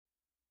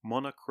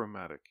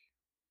Monochromatic.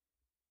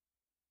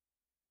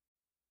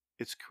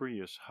 It's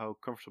curious how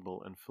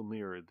comfortable and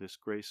familiar this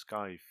gray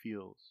sky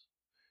feels.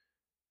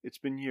 It's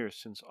been years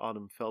since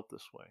autumn felt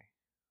this way.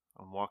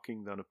 I'm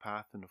walking down a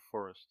path in the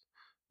forest.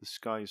 The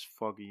sky is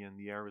foggy and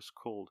the air is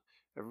cold.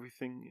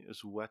 Everything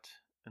is wet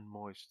and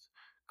moist.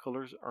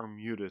 Colors are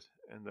muted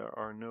and there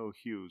are no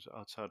hues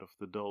outside of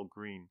the dull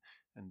green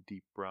and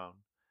deep brown.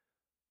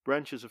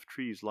 Branches of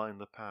trees line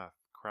the path,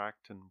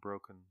 cracked and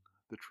broken.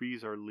 The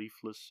trees are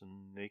leafless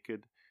and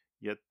naked,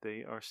 yet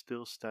they are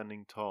still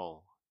standing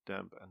tall,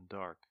 damp and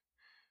dark.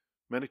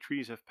 Many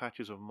trees have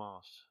patches of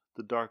moss,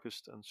 the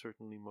darkest and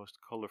certainly most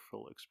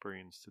colorful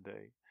experience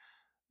today.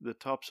 The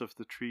tops of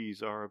the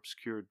trees are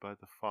obscured by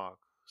the fog.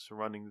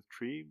 Surrounding the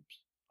trees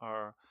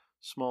are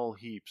small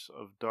heaps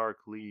of dark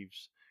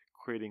leaves,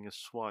 creating a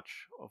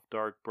swatch of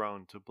dark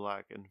brown to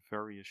black in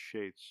various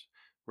shades,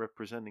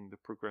 representing the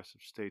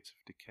progressive states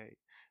of decay.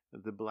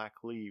 The black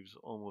leaves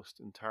almost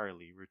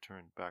entirely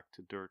return back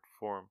to dirt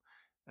form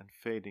and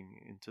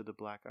fading into the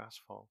black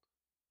asphalt.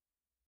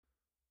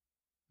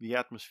 The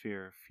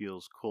atmosphere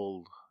feels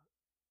cold,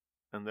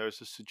 and there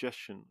is a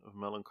suggestion of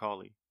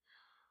melancholy.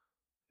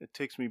 It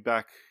takes me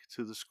back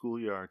to the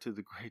schoolyard, to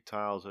the grey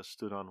tiles I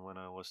stood on when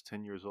I was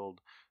 10 years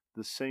old.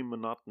 The same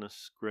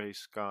monotonous grey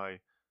sky,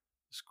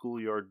 the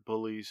schoolyard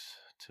bullies,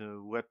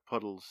 to wet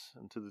puddles,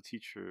 and to the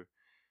teacher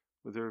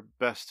with her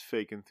best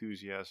fake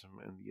enthusiasm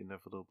and the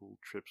inevitable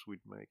trips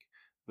we'd make.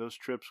 Those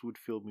trips would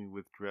fill me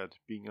with dread,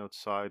 being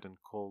outside and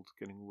cold,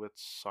 getting wet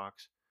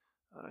socks.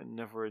 I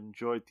never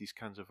enjoyed these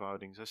kinds of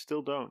outings. I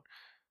still don't.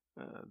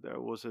 There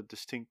was a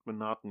distinct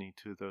monotony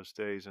to those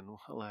days, and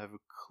while I have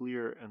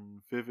clear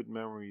and vivid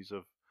memories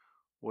of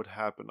what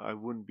happened, I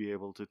wouldn't be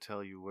able to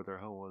tell you whether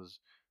I was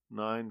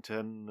 9,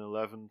 10,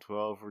 11,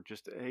 12, or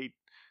just 8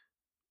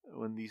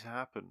 when these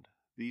happened.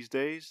 These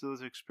days,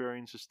 those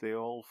experiences, they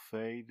all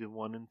fade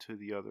one into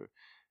the other,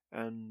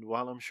 and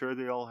while I'm sure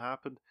they all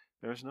happened,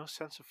 there is no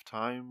sense of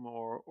time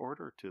or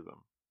order to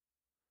them.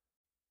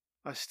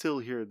 I still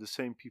hear the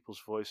same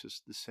people's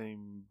voices, the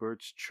same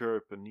birds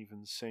chirp, and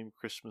even the same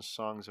Christmas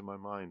songs in my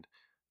mind.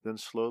 Then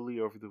slowly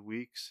over the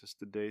weeks, as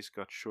the days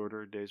got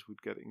shorter, days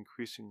would get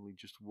increasingly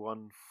just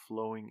one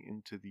flowing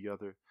into the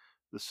other,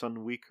 the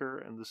sun weaker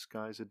and the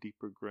skies a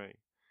deeper gray.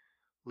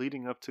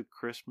 Leading up to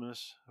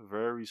Christmas,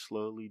 very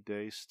slowly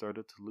days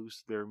started to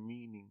lose their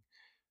meaning.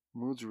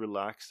 Moods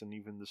relaxed, and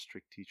even the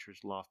strict teachers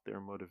lost their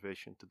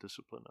motivation to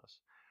discipline us.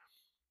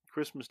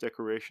 Christmas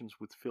decorations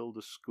would fill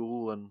the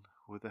school and,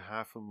 with a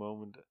half a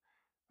moment,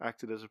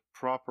 acted as a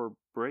proper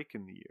break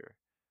in the year.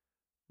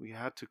 We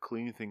had to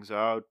clean things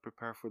out,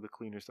 prepare for the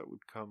cleaners that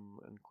would come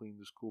and clean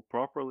the school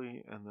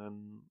properly, and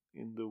then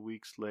in the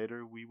weeks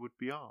later we would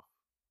be off.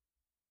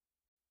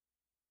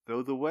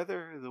 Though the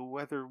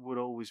weather would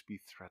always be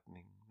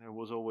threatening. There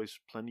was always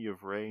plenty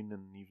of rain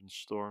and even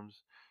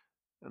storms,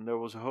 and there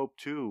was hope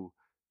too.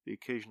 The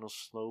occasional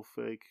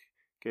snowflake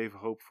gave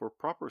hope for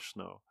proper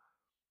snow.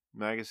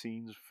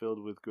 Magazines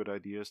filled with good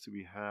ideas to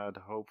be had,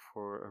 hope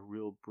for a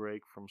real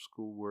break from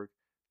schoolwork.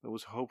 There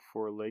was hope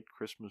for late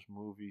Christmas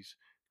movies,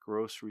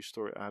 grocery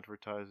store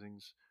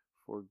advertisings,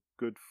 for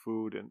good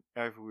food, and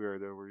everywhere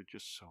there were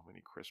just so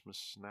many Christmas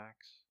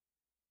snacks.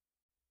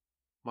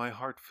 My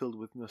heart filled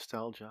with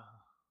nostalgia.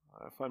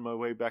 I find my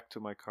way back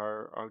to my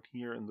car out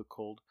here in the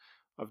cold.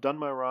 I've done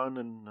my run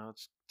and now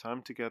it's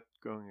time to get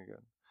going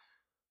again.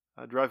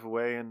 I drive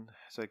away, and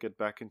as I get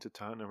back into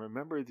town, I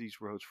remember these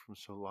roads from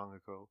so long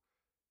ago.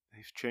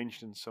 They've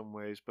changed in some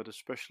ways, but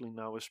especially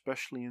now,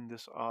 especially in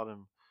this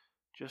autumn,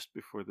 just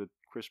before the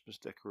Christmas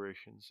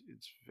decorations,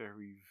 it's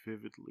very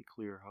vividly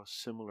clear how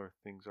similar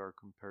things are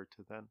compared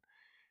to then.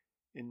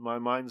 In my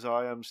mind's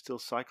eye, I'm still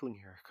cycling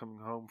here, coming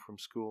home from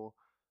school.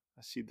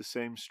 I see the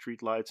same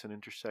street lights and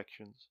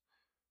intersections.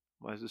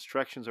 My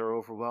distractions are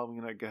overwhelming,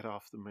 and I get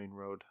off the main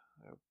road.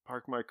 I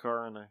park my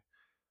car and I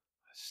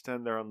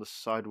stand there on the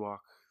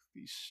sidewalk.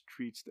 These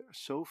streets, they're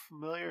so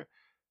familiar,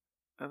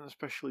 and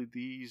especially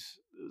these.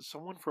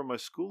 Someone from my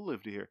school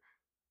lived here.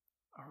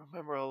 I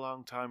remember a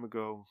long time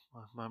ago,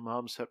 my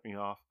mom set me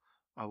off.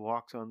 I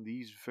walked on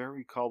these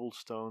very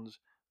cobblestones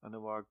and I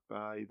walked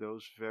by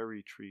those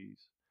very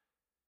trees.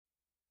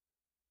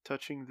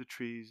 Touching the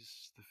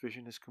trees, the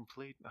vision is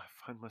complete. I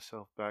find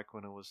myself back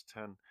when I was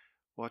 10,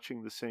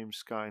 watching the same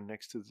sky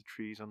next to the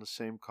trees on the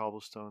same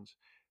cobblestones,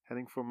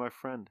 heading for my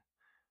friend.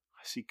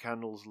 I see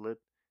candles lit,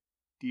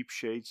 deep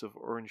shades of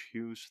orange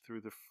hues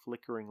through the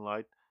flickering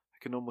light. I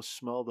can almost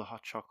smell the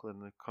hot chocolate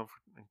and the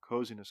comfort and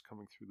coziness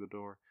coming through the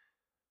door.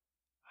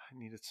 I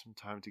needed some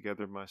time to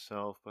gather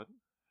myself, but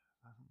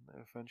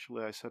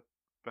eventually I set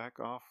back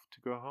off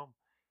to go home,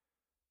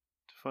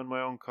 to find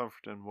my own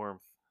comfort and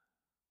warmth.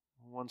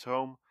 Once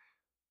home,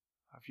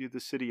 I viewed the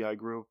city I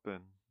grew up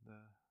in, the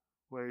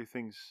way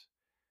things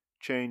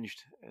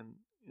changed and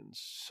in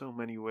so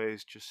many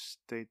ways just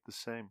stayed the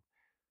same.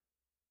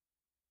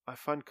 I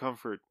find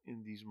comfort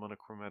in these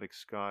monochromatic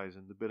skies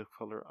and the bit of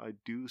color I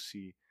do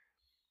see,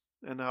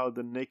 and how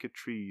the naked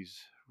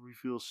trees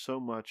reveal so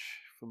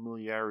much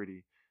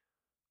familiarity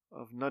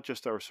of not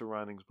just our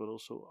surroundings but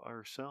also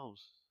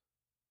ourselves.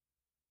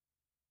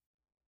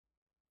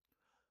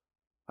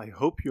 I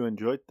hope you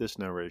enjoyed this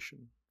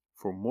narration.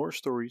 For more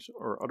stories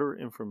or other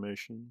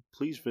information,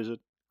 please visit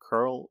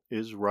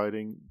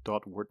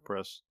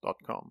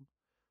carliswriting.wordpress.com.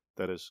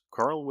 That is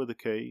Carl with a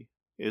K,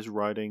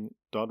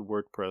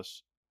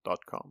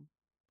 iswriting.wordpress.com.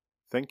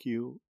 Thank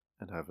you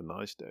and have a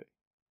nice day.